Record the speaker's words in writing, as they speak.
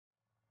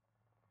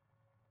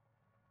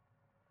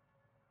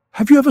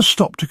Have you ever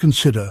stopped to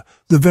consider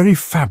the very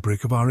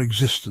fabric of our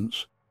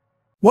existence?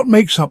 What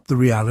makes up the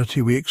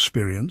reality we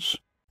experience?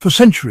 For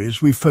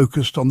centuries, we've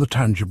focused on the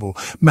tangible,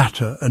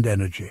 matter and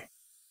energy.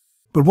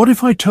 But what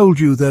if I told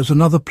you there's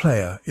another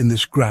player in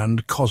this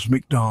grand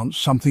cosmic dance,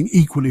 something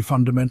equally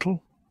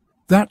fundamental?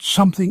 That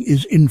something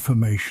is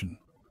information.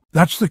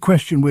 That's the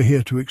question we're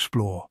here to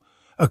explore.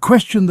 A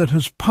question that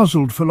has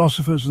puzzled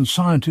philosophers and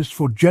scientists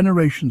for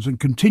generations and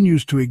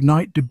continues to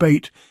ignite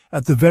debate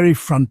at the very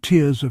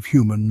frontiers of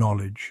human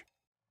knowledge.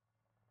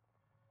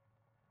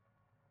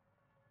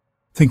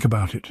 Think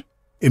about it.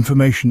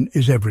 Information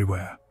is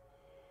everywhere.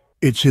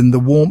 It's in the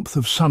warmth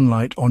of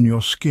sunlight on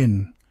your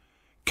skin,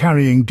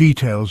 carrying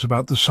details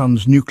about the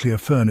sun's nuclear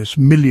furnace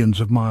millions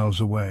of miles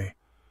away.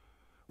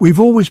 We've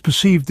always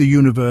perceived the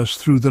universe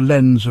through the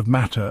lens of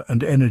matter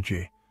and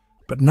energy,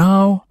 but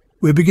now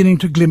we're beginning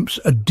to glimpse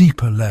a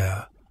deeper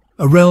layer,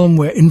 a realm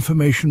where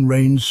information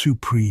reigns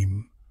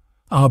supreme.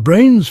 Our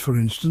brains, for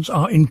instance,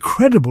 are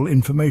incredible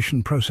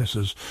information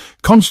processors,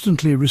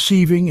 constantly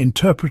receiving,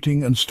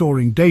 interpreting and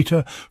storing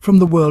data from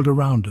the world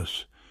around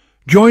us.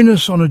 Join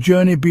us on a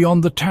journey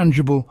beyond the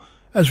tangible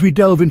as we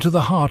delve into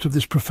the heart of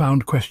this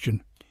profound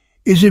question.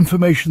 Is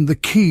information the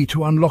key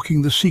to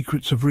unlocking the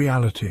secrets of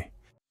reality?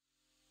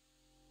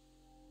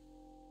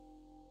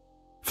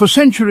 For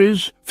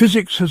centuries,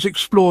 physics has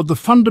explored the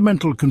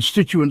fundamental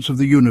constituents of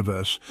the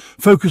universe,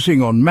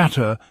 focusing on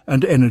matter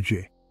and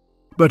energy.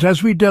 But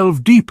as we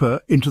delve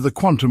deeper into the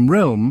quantum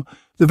realm,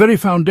 the very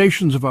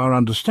foundations of our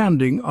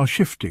understanding are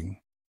shifting.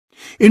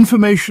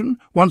 Information,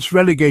 once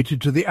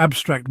relegated to the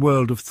abstract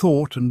world of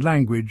thought and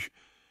language,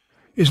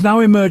 is now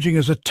emerging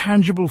as a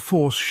tangible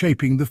force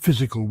shaping the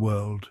physical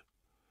world.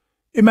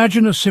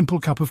 Imagine a simple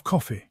cup of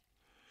coffee.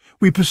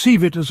 We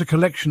perceive it as a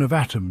collection of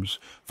atoms,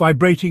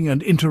 vibrating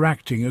and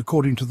interacting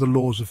according to the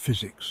laws of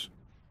physics.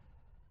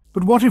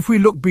 But what if we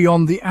look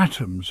beyond the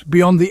atoms,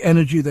 beyond the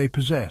energy they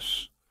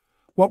possess?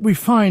 What we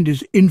find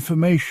is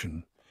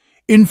information.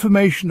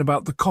 Information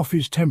about the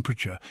coffee's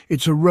temperature,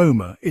 its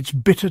aroma, its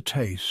bitter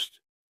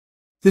taste.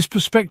 This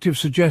perspective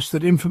suggests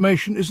that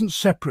information isn't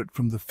separate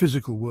from the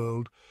physical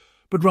world,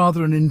 but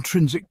rather an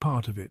intrinsic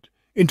part of it,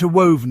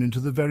 interwoven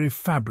into the very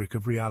fabric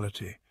of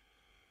reality.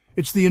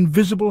 It's the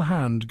invisible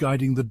hand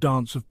guiding the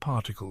dance of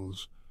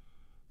particles,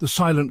 the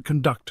silent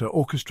conductor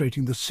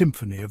orchestrating the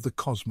symphony of the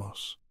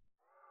cosmos.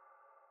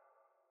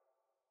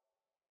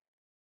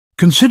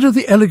 Consider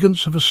the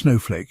elegance of a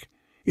snowflake,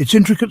 its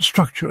intricate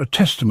structure a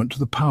testament to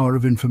the power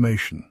of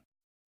information.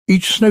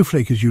 Each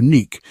snowflake is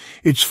unique,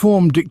 its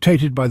form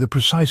dictated by the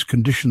precise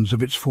conditions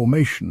of its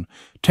formation,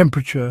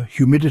 temperature,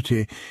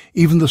 humidity,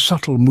 even the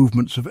subtle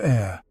movements of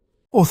air.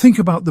 Or think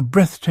about the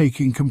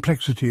breathtaking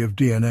complexity of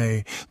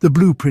DNA, the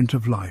blueprint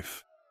of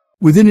life.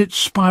 Within its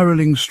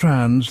spiraling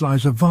strands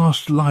lies a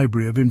vast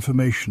library of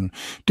information,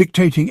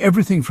 dictating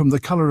everything from the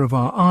color of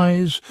our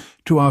eyes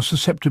to our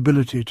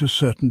susceptibility to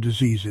certain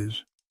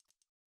diseases.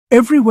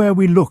 Everywhere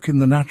we look in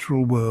the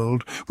natural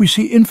world, we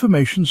see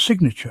information's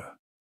signature.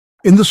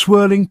 In the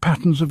swirling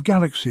patterns of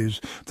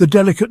galaxies, the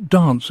delicate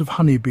dance of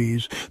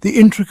honeybees, the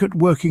intricate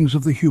workings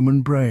of the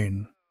human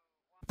brain.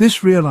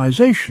 This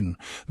realization,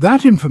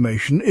 that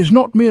information, is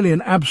not merely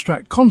an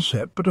abstract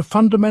concept but a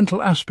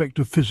fundamental aspect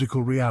of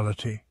physical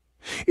reality,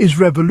 is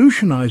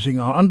revolutionizing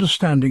our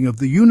understanding of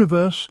the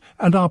universe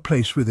and our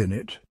place within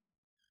it.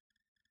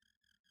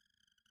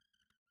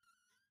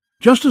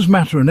 Just as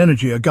matter and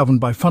energy are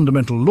governed by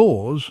fundamental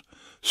laws,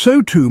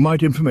 so too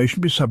might information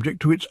be subject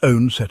to its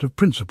own set of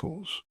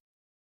principles.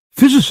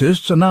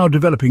 Physicists are now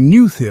developing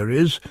new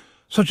theories,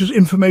 such as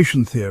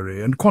information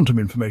theory and quantum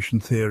information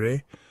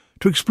theory,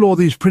 to explore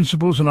these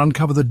principles and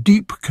uncover the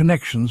deep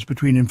connections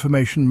between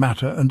information,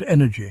 matter and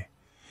energy.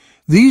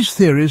 These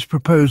theories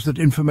propose that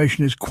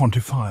information is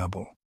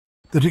quantifiable,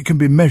 that it can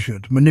be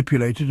measured,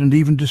 manipulated and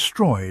even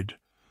destroyed.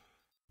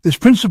 This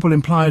principle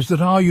implies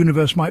that our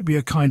universe might be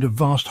a kind of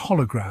vast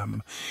hologram,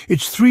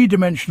 its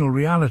three-dimensional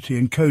reality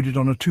encoded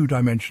on a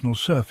two-dimensional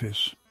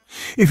surface.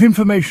 If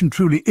information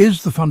truly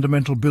is the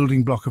fundamental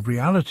building block of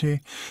reality,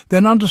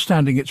 then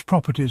understanding its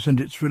properties and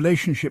its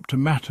relationship to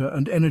matter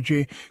and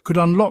energy could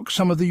unlock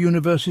some of the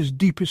universe's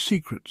deepest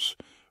secrets,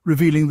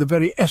 revealing the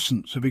very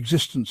essence of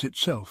existence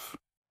itself.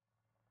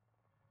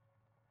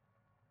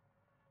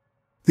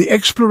 The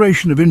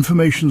exploration of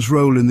information's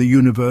role in the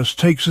universe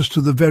takes us to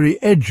the very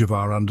edge of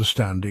our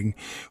understanding,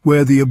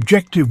 where the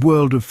objective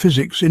world of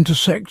physics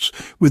intersects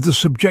with the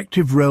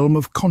subjective realm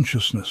of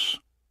consciousness.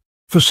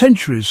 For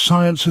centuries,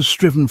 science has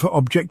striven for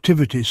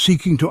objectivity,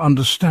 seeking to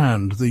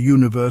understand the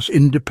universe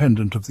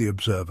independent of the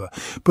observer.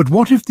 But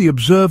what if the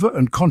observer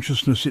and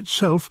consciousness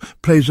itself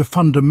plays a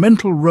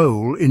fundamental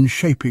role in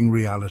shaping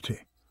reality?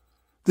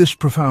 This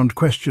profound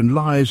question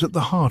lies at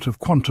the heart of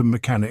quantum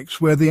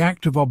mechanics, where the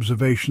act of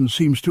observation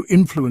seems to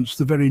influence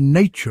the very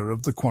nature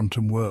of the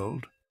quantum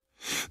world.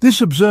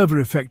 This observer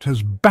effect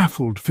has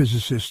baffled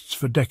physicists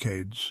for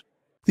decades.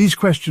 These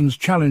questions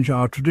challenge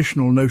our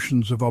traditional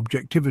notions of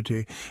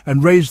objectivity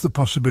and raise the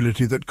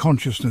possibility that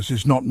consciousness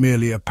is not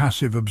merely a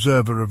passive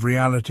observer of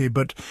reality,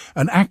 but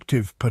an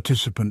active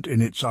participant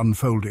in its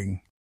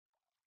unfolding.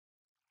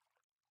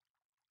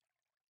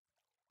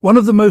 One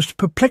of the most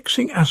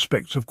perplexing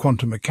aspects of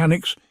quantum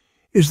mechanics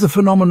is the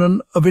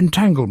phenomenon of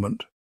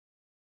entanglement.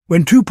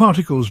 When two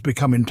particles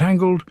become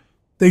entangled,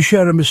 they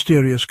share a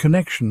mysterious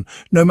connection,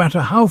 no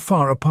matter how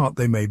far apart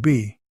they may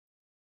be.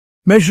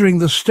 Measuring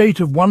the state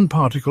of one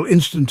particle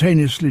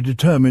instantaneously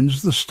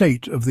determines the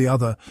state of the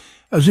other,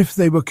 as if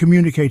they were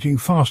communicating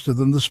faster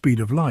than the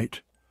speed of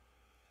light.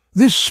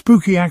 This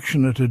spooky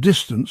action at a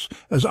distance,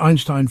 as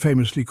Einstein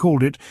famously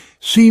called it,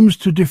 seems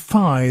to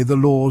defy the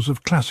laws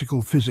of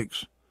classical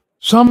physics.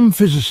 Some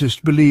physicists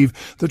believe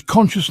that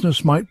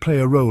consciousness might play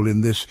a role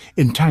in this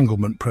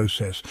entanglement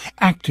process,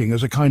 acting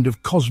as a kind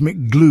of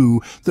cosmic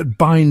glue that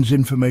binds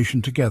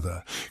information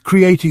together,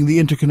 creating the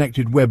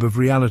interconnected web of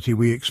reality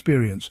we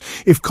experience.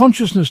 If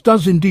consciousness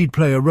does indeed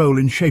play a role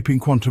in shaping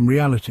quantum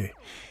reality,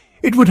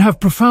 it would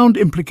have profound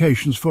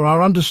implications for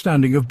our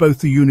understanding of both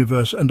the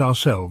universe and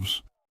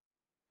ourselves.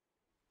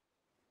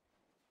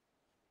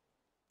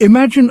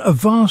 Imagine a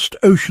vast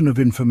ocean of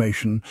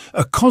information,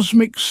 a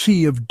cosmic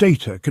sea of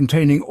data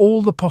containing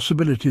all the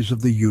possibilities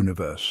of the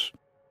universe.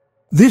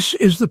 This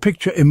is the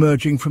picture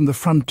emerging from the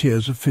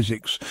frontiers of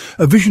physics,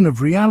 a vision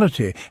of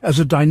reality as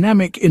a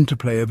dynamic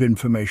interplay of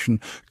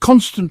information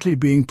constantly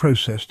being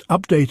processed,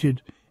 updated,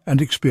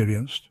 and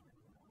experienced.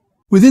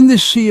 Within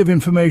this sea of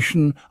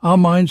information, our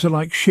minds are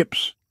like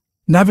ships,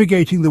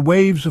 navigating the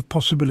waves of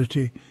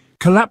possibility,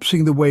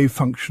 collapsing the wave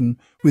function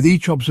with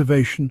each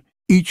observation,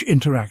 each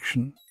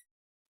interaction.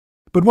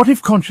 But what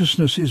if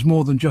consciousness is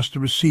more than just a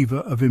receiver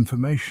of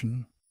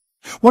information?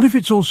 What if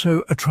it's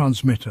also a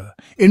transmitter,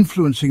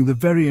 influencing the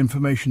very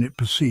information it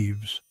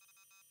perceives?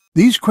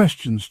 These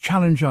questions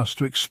challenge us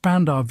to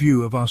expand our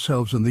view of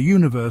ourselves and the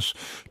universe,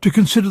 to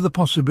consider the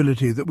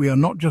possibility that we are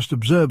not just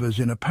observers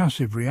in a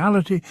passive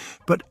reality,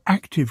 but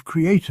active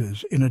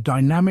creators in a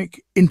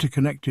dynamic,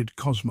 interconnected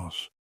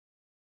cosmos.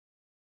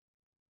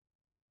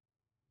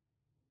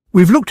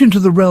 We've looked into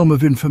the realm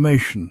of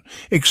information,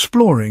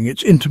 exploring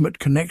its intimate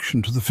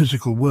connection to the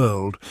physical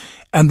world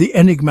and the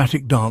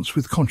enigmatic dance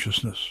with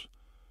consciousness.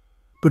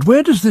 But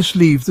where does this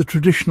leave the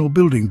traditional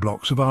building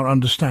blocks of our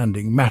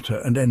understanding, matter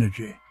and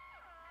energy?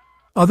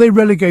 Are they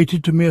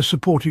relegated to mere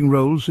supporting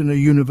roles in a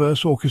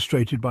universe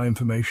orchestrated by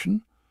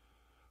information?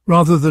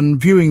 Rather than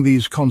viewing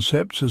these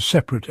concepts as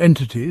separate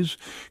entities,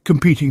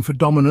 competing for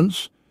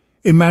dominance,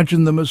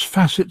 imagine them as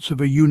facets of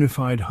a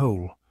unified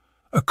whole,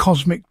 a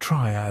cosmic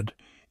triad,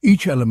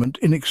 each element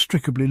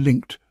inextricably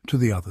linked to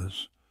the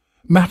others.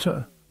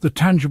 Matter, the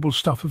tangible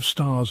stuff of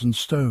stars and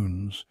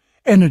stones.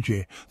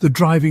 Energy, the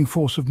driving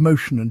force of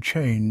motion and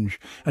change.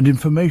 And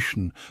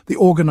information, the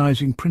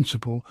organizing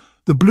principle,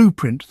 the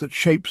blueprint that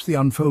shapes the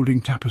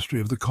unfolding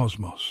tapestry of the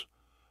cosmos.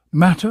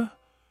 Matter,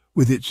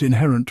 with its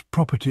inherent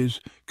properties,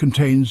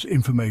 contains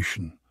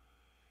information.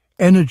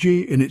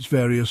 Energy, in its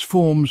various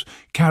forms,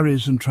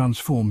 carries and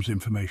transforms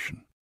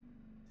information.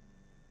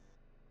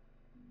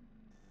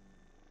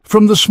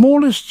 From the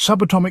smallest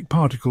subatomic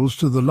particles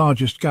to the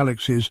largest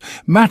galaxies,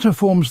 matter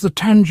forms the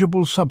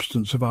tangible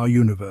substance of our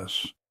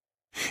universe.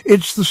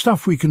 It's the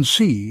stuff we can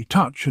see,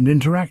 touch and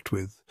interact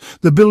with,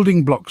 the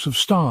building blocks of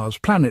stars,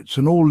 planets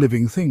and all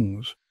living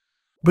things.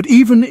 But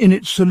even in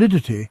its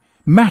solidity,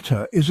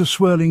 matter is a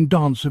swirling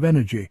dance of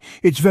energy,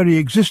 its very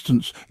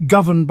existence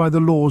governed by the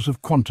laws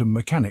of quantum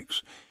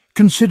mechanics.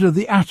 Consider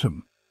the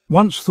atom,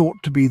 once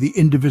thought to be the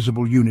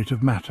indivisible unit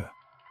of matter.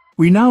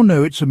 We now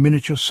know it's a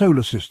miniature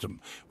solar system,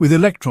 with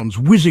electrons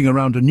whizzing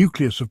around a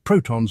nucleus of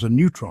protons and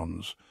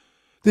neutrons.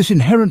 This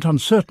inherent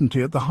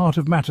uncertainty at the heart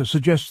of matter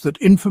suggests that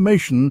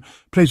information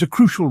plays a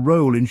crucial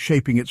role in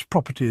shaping its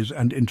properties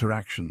and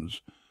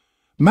interactions.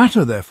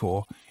 Matter,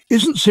 therefore,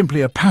 isn't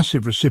simply a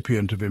passive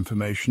recipient of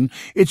information,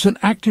 it's an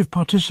active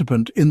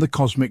participant in the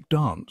cosmic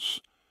dance.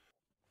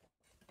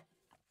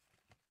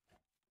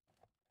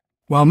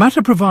 While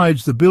matter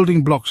provides the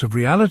building blocks of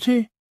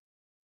reality,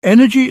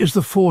 energy is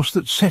the force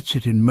that sets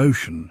it in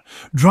motion,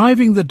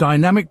 driving the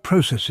dynamic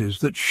processes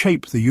that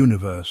shape the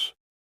universe.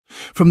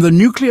 From the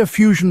nuclear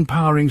fusion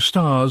powering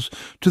stars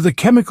to the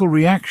chemical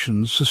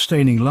reactions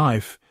sustaining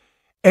life,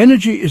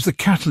 energy is the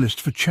catalyst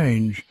for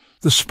change,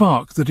 the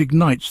spark that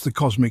ignites the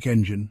cosmic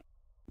engine.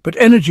 But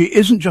energy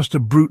isn't just a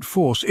brute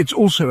force, it's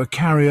also a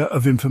carrier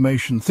of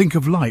information. Think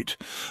of light,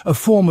 a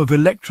form of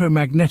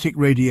electromagnetic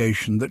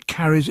radiation that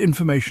carries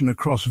information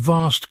across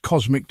vast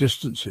cosmic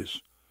distances.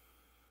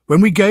 When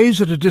we gaze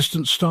at a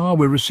distant star,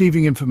 we're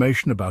receiving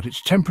information about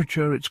its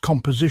temperature, its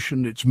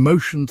composition, its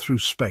motion through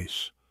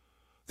space.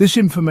 This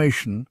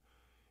information,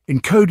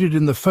 encoded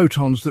in the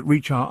photons that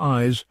reach our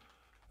eyes,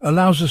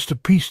 allows us to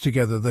piece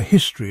together the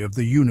history of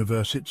the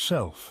universe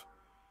itself.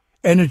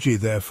 Energy,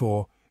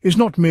 therefore, is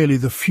not merely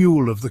the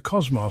fuel of the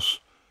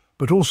cosmos,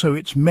 but also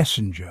its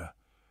messenger,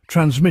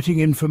 transmitting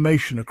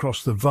information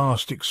across the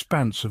vast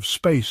expanse of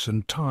space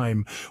and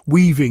time,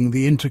 weaving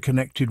the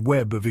interconnected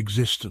web of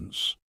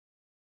existence.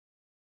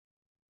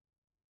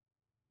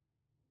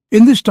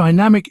 In this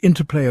dynamic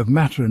interplay of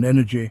matter and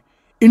energy,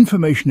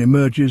 information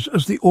emerges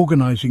as the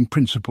organizing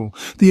principle,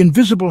 the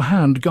invisible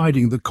hand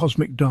guiding the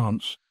cosmic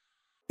dance.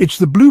 It's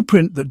the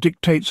blueprint that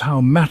dictates how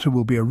matter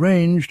will be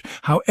arranged,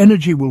 how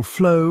energy will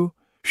flow,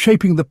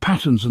 shaping the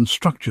patterns and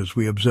structures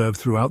we observe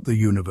throughout the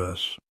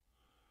universe.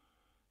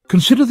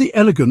 Consider the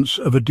elegance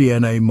of a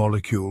DNA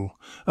molecule,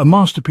 a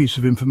masterpiece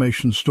of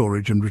information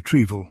storage and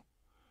retrieval.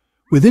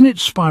 Within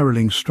its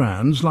spiraling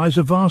strands lies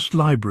a vast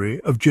library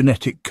of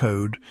genetic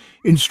code,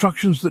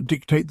 instructions that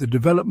dictate the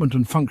development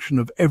and function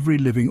of every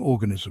living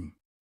organism.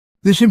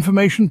 This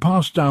information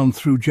passed down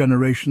through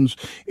generations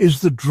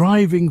is the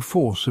driving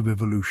force of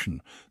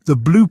evolution, the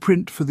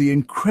blueprint for the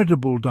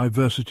incredible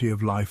diversity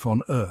of life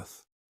on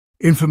Earth.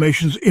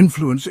 Information's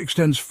influence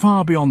extends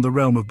far beyond the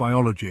realm of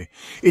biology.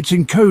 It's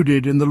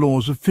encoded in the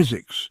laws of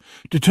physics,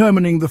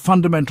 determining the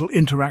fundamental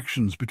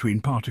interactions between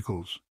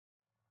particles.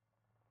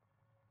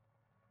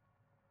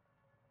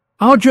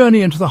 Our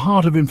journey into the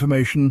heart of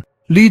information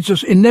leads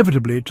us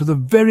inevitably to the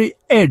very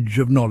edge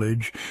of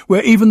knowledge,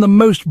 where even the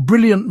most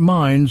brilliant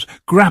minds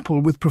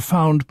grapple with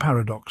profound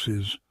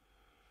paradoxes.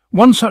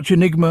 One such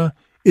enigma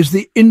is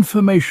the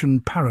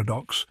information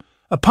paradox,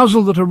 a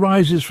puzzle that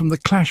arises from the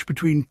clash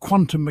between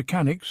quantum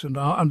mechanics and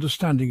our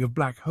understanding of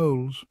black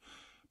holes.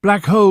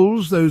 Black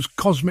holes, those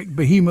cosmic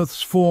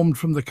behemoths formed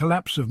from the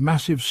collapse of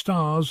massive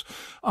stars,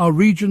 are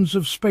regions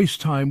of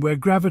space-time where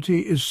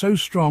gravity is so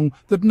strong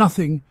that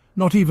nothing,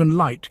 not even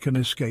light, can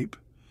escape.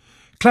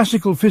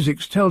 Classical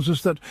physics tells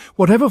us that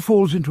whatever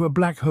falls into a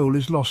black hole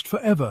is lost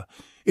forever,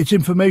 its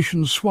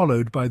information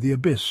swallowed by the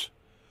abyss.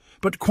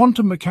 But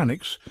quantum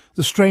mechanics,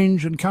 the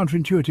strange and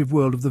counterintuitive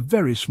world of the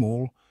very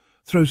small,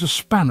 throws a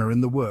spanner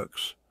in the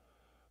works.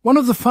 One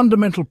of the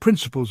fundamental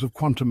principles of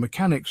quantum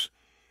mechanics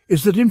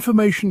is that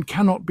information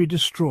cannot be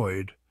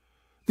destroyed.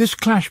 This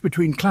clash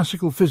between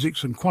classical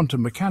physics and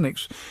quantum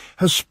mechanics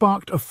has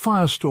sparked a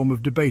firestorm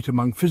of debate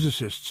among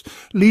physicists,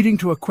 leading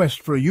to a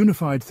quest for a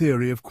unified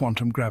theory of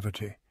quantum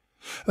gravity.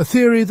 A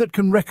theory that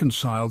can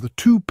reconcile the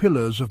two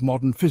pillars of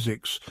modern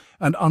physics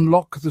and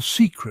unlock the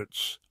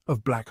secrets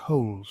of black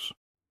holes.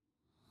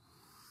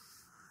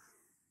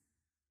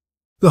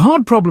 The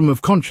hard problem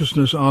of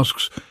consciousness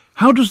asks,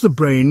 how does the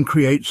brain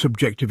create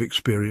subjective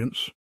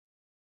experience?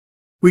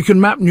 We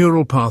can map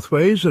neural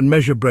pathways and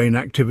measure brain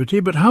activity,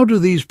 but how do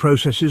these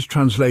processes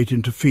translate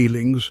into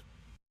feelings?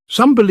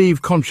 Some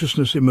believe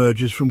consciousness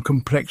emerges from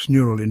complex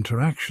neural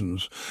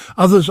interactions.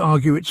 Others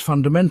argue it's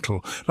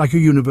fundamental, like a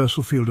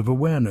universal field of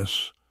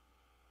awareness.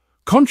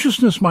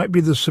 Consciousness might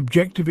be the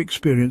subjective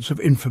experience of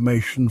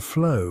information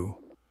flow.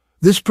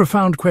 This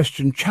profound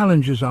question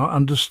challenges our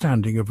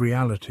understanding of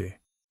reality.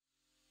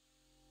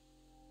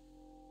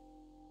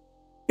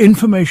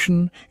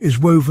 Information is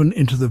woven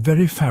into the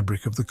very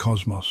fabric of the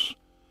cosmos,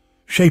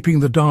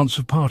 shaping the dance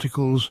of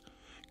particles,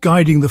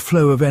 guiding the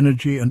flow of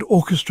energy and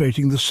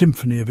orchestrating the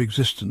symphony of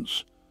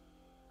existence.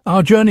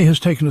 Our journey has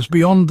taken us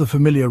beyond the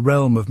familiar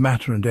realm of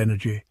matter and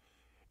energy,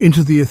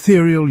 into the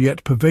ethereal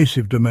yet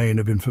pervasive domain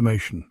of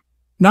information.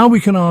 Now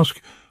we can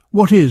ask,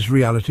 what is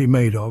reality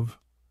made of?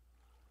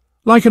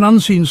 Like an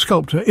unseen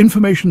sculptor,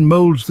 information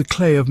molds the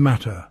clay of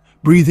matter,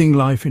 breathing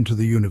life into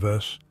the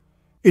universe.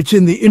 It's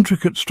in the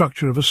intricate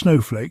structure of a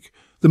snowflake,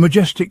 the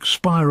majestic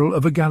spiral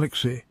of a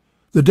galaxy,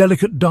 the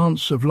delicate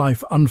dance of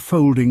life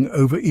unfolding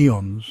over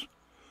eons.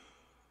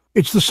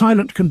 It's the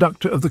silent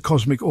conductor of the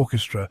cosmic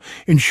orchestra,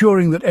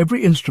 ensuring that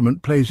every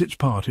instrument plays its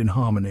part in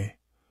harmony.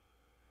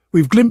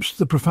 We've glimpsed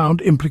the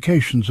profound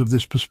implications of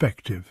this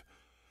perspective,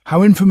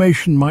 how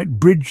information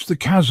might bridge the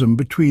chasm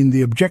between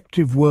the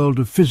objective world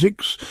of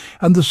physics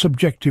and the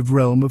subjective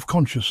realm of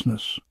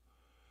consciousness.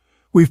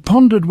 We've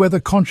pondered whether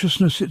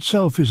consciousness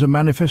itself is a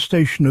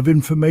manifestation of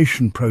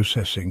information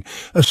processing,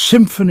 a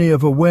symphony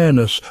of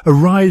awareness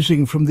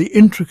arising from the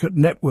intricate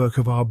network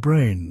of our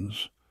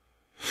brains.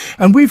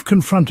 And we've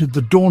confronted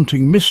the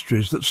daunting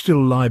mysteries that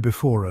still lie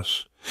before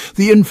us.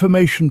 The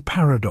information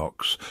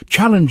paradox,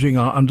 challenging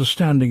our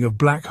understanding of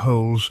black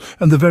holes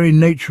and the very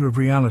nature of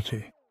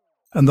reality.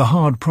 And the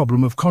hard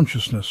problem of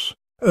consciousness,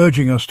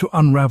 urging us to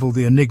unravel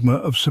the enigma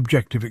of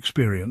subjective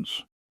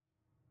experience.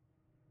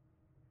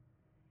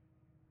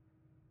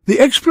 The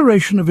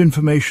exploration of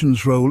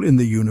information's role in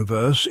the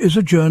universe is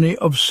a journey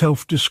of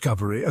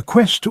self-discovery, a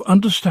quest to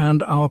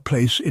understand our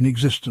place in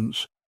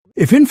existence.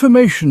 If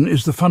information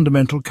is the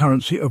fundamental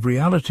currency of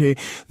reality,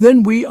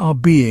 then we are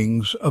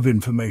beings of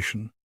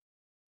information.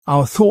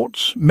 Our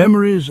thoughts,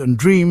 memories and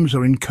dreams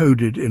are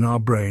encoded in our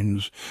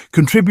brains,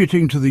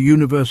 contributing to the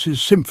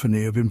universe's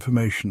symphony of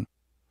information.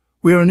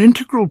 We are an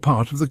integral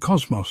part of the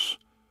cosmos,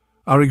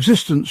 our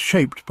existence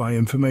shaped by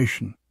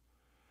information.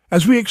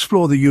 As we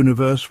explore the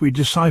universe, we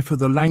decipher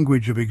the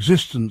language of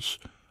existence,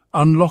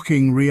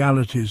 unlocking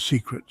reality's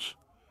secrets.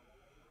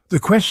 The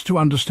quest to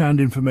understand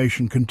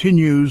information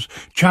continues,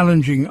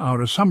 challenging our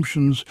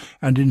assumptions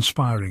and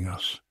inspiring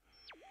us.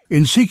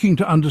 In seeking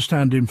to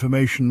understand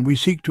information, we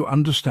seek to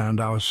understand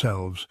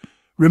ourselves.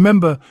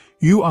 Remember,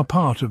 you are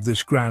part of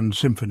this grand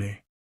symphony.